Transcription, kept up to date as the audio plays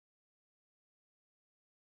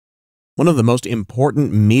One of the most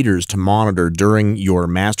important meters to monitor during your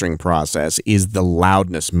mastering process is the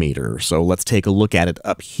loudness meter. So let's take a look at it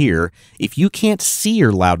up here. If you can't see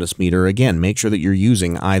your loudness meter, again, make sure that you're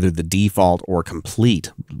using either the default or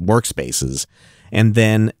complete workspaces. And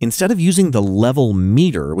then instead of using the level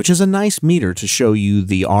meter, which is a nice meter to show you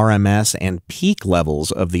the RMS and peak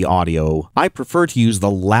levels of the audio, I prefer to use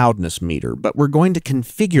the loudness meter, but we're going to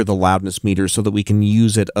configure the loudness meter so that we can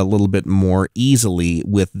use it a little bit more easily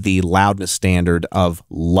with the loudness standard of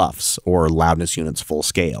LUFS, or loudness units full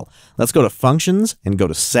scale. Let's go to Functions and go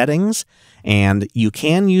to Settings. And you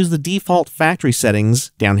can use the default factory settings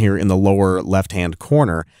down here in the lower left-hand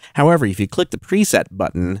corner. However, if you click the preset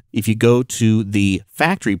button, if you go to the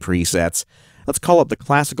factory presets, let's call up the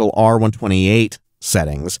classical R128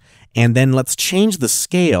 settings, and then let's change the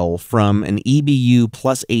scale from an EBU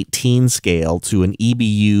plus 18 scale to an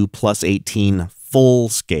EBU plus 18 full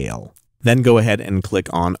scale. Then go ahead and click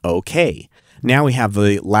on OK. Now we have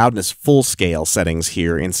the loudness full scale settings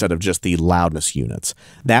here instead of just the loudness units.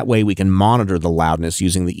 That way we can monitor the loudness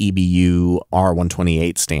using the EBU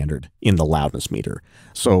R128 standard in the loudness meter.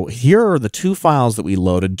 So here are the two files that we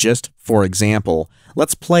loaded just for example.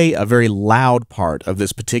 Let's play a very loud part of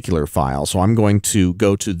this particular file. So I'm going to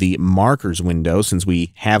go to the markers window since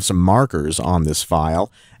we have some markers on this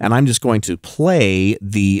file, and I'm just going to play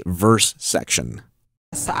the verse section.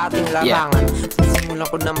 Sa ating larangan, simulan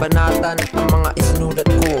ko ng banatan ang mga isinulat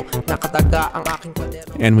ko, nakataga ang aking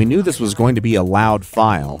kwaderno. And we knew this was going to be a loud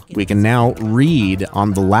file. We can now read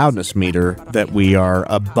on the loudness meter that we are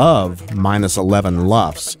above -11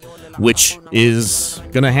 LUFS, which is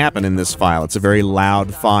going to happen in this file. It's a very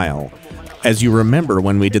loud file. As you remember,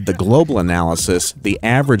 when we did the global analysis, the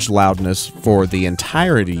average loudness for the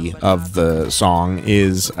entirety of the song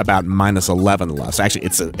is about -11 LUFS. Actually,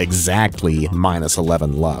 it's exactly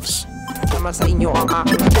 -11 LUFS. Sa inyo ang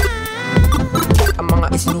mga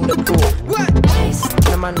isinulat ko.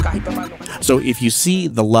 So if you see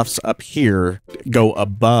the LUFS up here go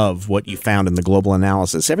above what you found in the global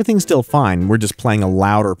analysis, everything's still fine. We're just playing a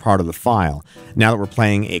louder part of the file. Now that we're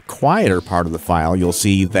playing a quieter part of the file, you'll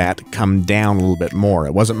see that come down a little bit more.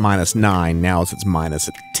 It wasn't -9, now it's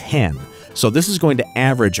 -10. So this is going to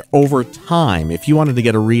average over time. If you wanted to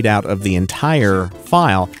get a readout of the entire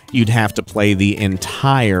file, you'd have to play the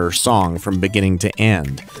entire song from beginning to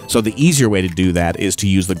end. So the easier way to do that is to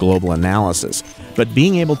use the global analysis. But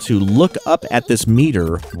being able to look up at this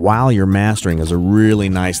meter while you're mastering is a really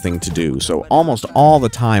nice thing to do. So almost all the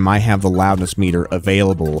time I have the loudness meter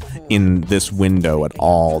available in this window at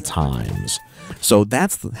all times. So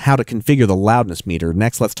that's how to configure the loudness meter.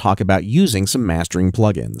 Next, let's talk about using some mastering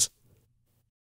plugins.